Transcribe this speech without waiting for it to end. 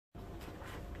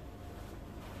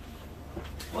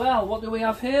Well, what do we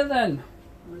have here then?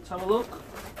 Let's have a look.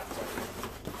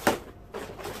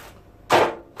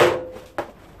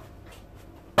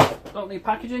 Don't need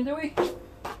packaging, do we?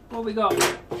 What have we got?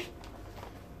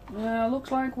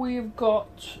 Looks like we've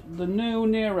got the new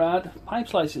Nerrad pipe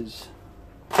slices.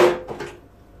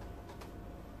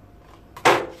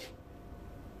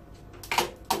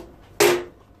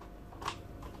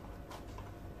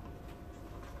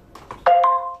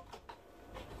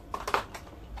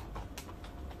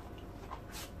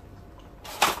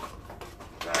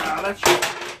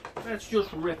 Let's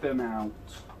just rip him out.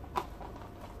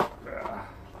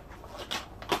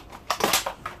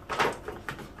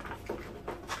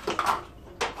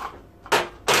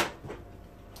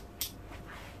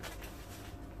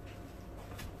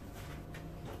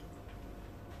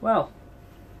 Well,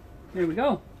 here we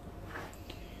go.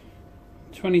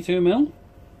 22mm.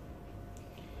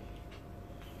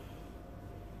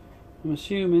 I'm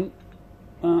assuming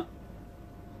that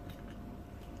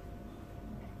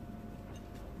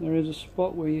there is a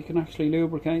spot where you can actually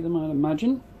lubricate them, I'd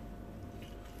imagine.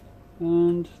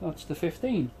 And that's the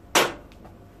 15.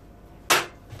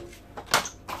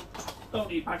 Don't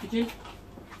need packaging.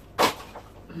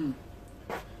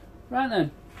 Right then,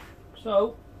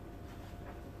 so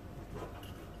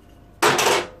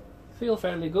feel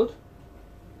fairly good.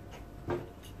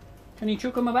 Can you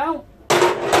chuck them about? I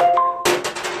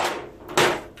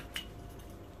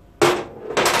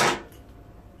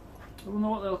don't know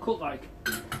what they'll cut like.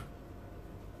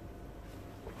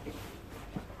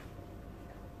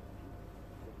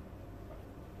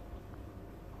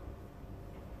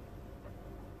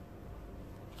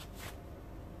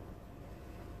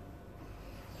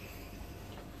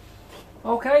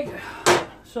 Okay,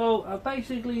 so I've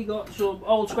basically got some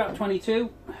old scrap 22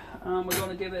 and we're going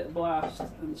to give it a blast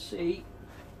and see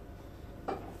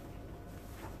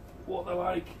what they're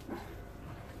like.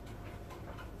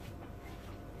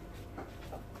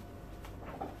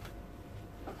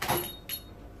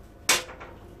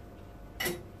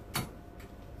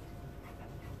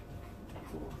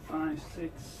 Four, 5,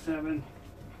 6, 7,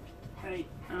 8,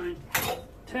 9,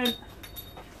 10.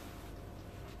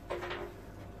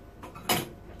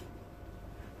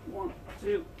 1,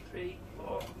 2, 3,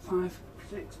 4, 5,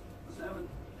 6, 7,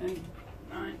 8,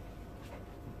 9,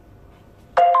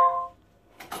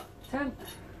 10.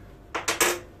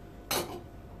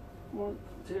 1,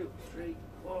 2, 3,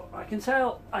 4. I can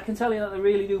tell you that they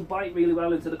really do bite really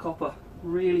well into the copper.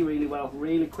 Really, really well,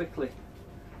 really quickly.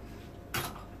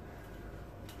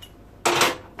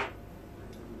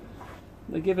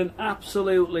 They're giving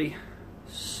absolutely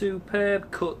superb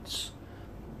cuts.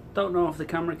 Don't know if the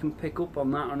camera can pick up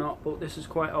on that or not, but this is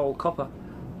quite old copper.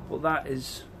 But that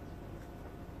is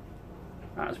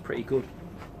pretty good.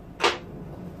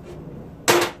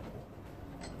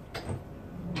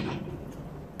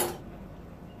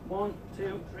 One,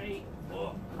 2, 3,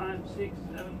 4, 5, 6,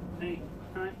 7, 8,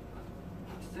 9,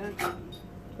 10,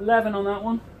 11 on that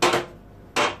one.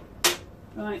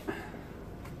 Right.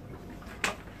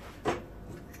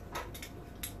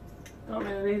 Don't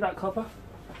really need that copper.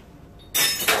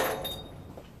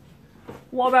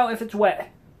 What about if it's wet?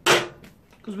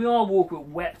 Because we all walk with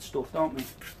wet stuff, don't we?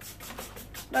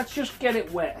 Let's just get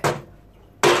it wet.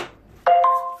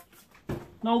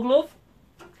 No glove?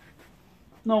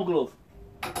 No glove.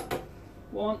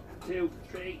 1, 2,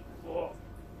 3, 4,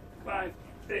 5,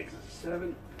 6,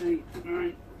 7, 8,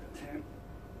 9, 10,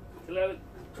 11,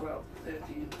 12,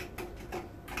 13.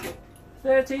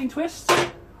 13 twists.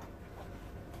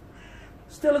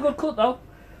 Still a good cut though.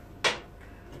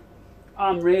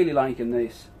 I'm really liking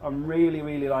this. I'm really,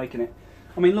 really liking it.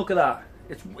 I mean, look at that.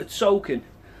 It's soaking,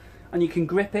 and you can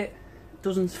grip it. It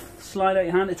doesn't slide out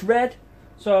your hand. It's red,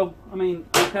 so I mean,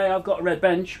 okay, I've got a red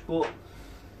bench, but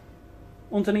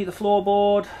underneath the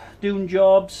floorboard, doing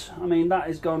jobs, I mean, that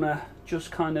is gonna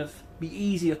just kind of be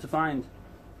easier to find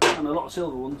than a lot of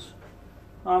silver ones.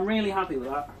 I'm really happy with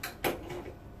that.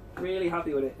 Really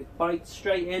happy with it. It bites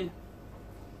straight in.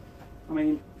 I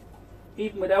mean,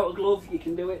 even without a glove, you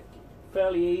can do it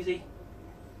fairly easy.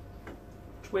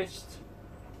 Twist,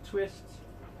 twist,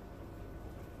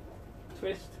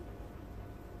 twist,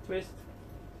 twist.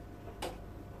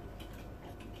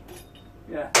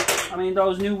 Yeah, I mean,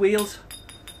 those new wheels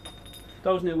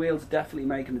are definitely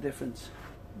making a difference.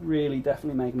 Really,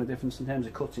 definitely making a difference in terms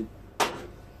of cutting.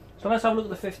 So let's have a look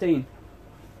at the 15.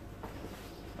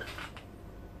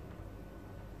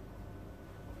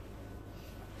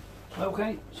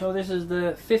 Okay, so this is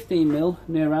the 15mm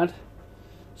Nerrad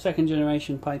second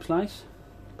generation pipe slice.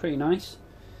 Pretty nice.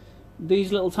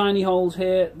 These little tiny holes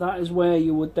here, that is where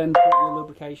you would then put your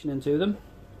lubrication into them.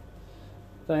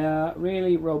 They are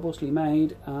really robustly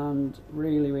made and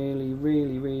really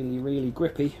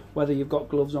grippy, whether you've got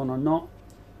gloves on or not.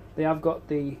 They have got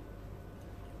the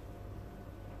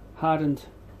hardened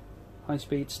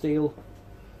high-speed steel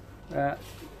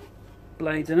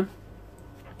blades in them.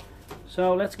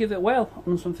 So let's give it a whirl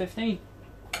on some 15.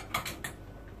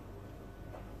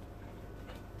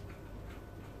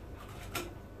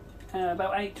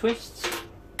 About 8 twists.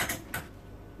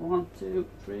 1, 2,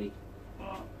 3,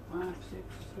 4, 5, 6,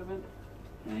 7,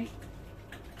 8.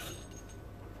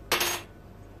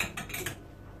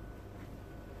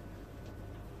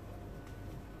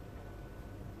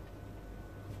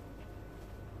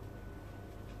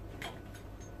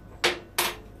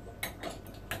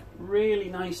 Really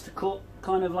nice to cut,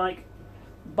 kind of like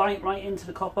bite right into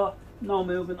the copper, no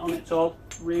movement on it at all.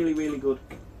 Really good.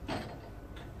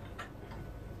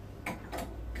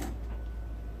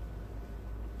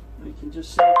 You can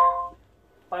just see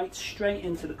bite straight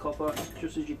into the copper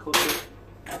just as you cut it.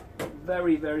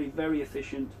 Very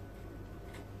efficient,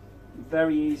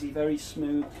 very easy, very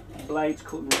smooth. Blades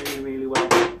cutting really well.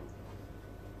 So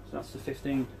that's the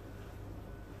 15.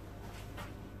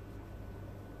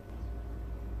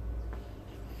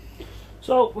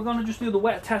 So we're going to just do the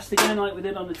wet test again like we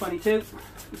did on the 22.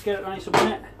 Let's get it nice and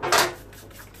wet,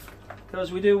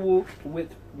 because we do work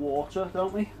with water,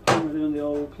 don't we, when we're doing the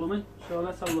old plumbing. So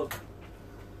let's have a look.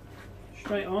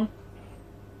 Straight on.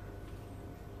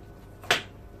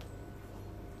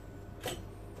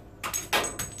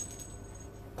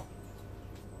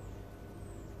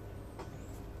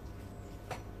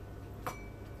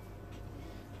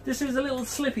 This is a little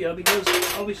slippier because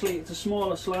obviously it's a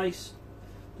smaller slice.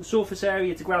 The surface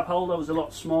area to grab hold of is a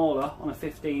lot smaller on a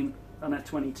 15 than a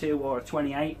 22 or a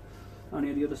 28. Any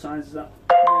of the other sizes that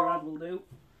Nerrad will do.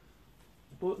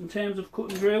 But in terms of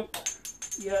cutting through,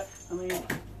 yeah, I mean,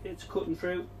 it's cutting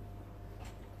through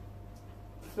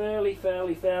fairly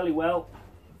well.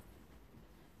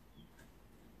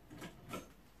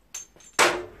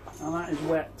 And that is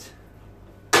wet.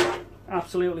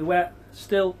 Absolutely wet.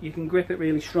 Still, you can grip it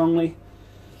really strongly.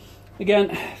 Again,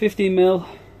 15mm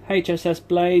HSS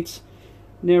blades,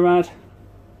 Nerrad.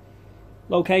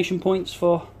 Location points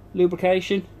for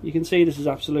lubrication. You can see this is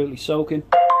absolutely soaking.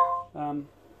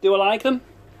 Do I like them?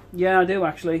 Yeah, I do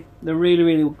actually. They're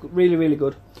really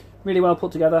good. Really well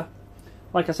put together.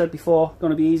 Like I said before,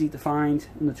 going to be easy to find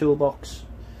in the toolbox,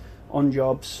 on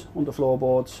jobs, under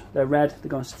floorboards. They're red. They're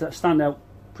going to stand out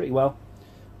pretty well.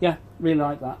 Yeah, really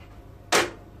like that.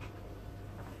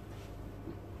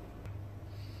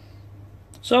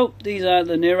 So these are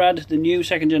the Nerrad, the new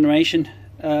 2nd generation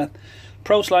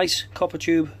Pro Slice copper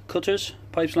tube cutters,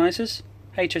 pipe slicers,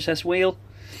 HSS wheel,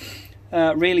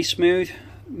 really smooth,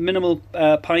 minimal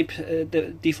pipe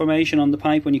deformation on the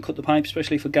pipe when you cut the pipe,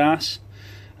 especially for gas,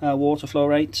 water flow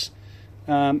rates.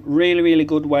 Really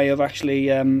good way of actually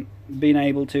being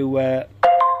able to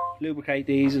lubricate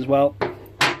these as well.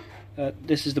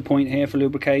 This is the point here for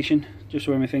lubrication, just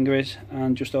where my finger is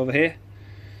and just over here.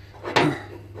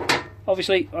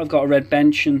 Obviously I've got a red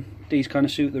bench and these kind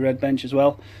of suit the red bench as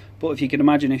well, but if you can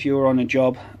imagine if you were on a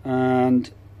job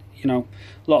and you know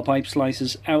a lot of pipe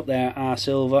slicers out there are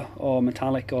silver or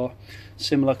metallic or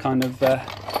similar kind of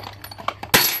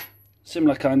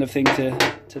thing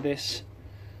to this,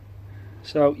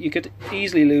 so you could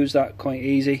easily lose that quite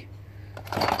easy.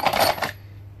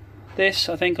 This,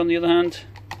 I think, on the other hand,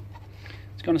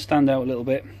 it's going to stand out a little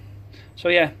bit. So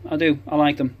yeah, I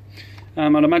like them.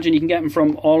 I'd imagine you can get them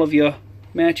from all of your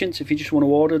merchants if you just want to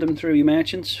order them through your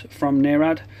merchants from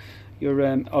Nerrad.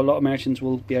 A lot of merchants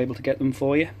will be able to get them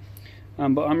for you.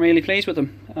 But I'm really pleased with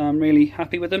them. I'm really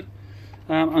happy with them.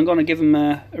 I'm going to give them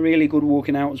a really good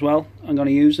working out as well. I'm going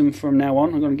to use them from now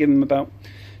on. I'm going to give them about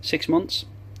 6 months,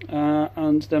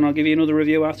 and then I'll give you another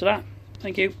review after that.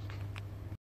 Thank you.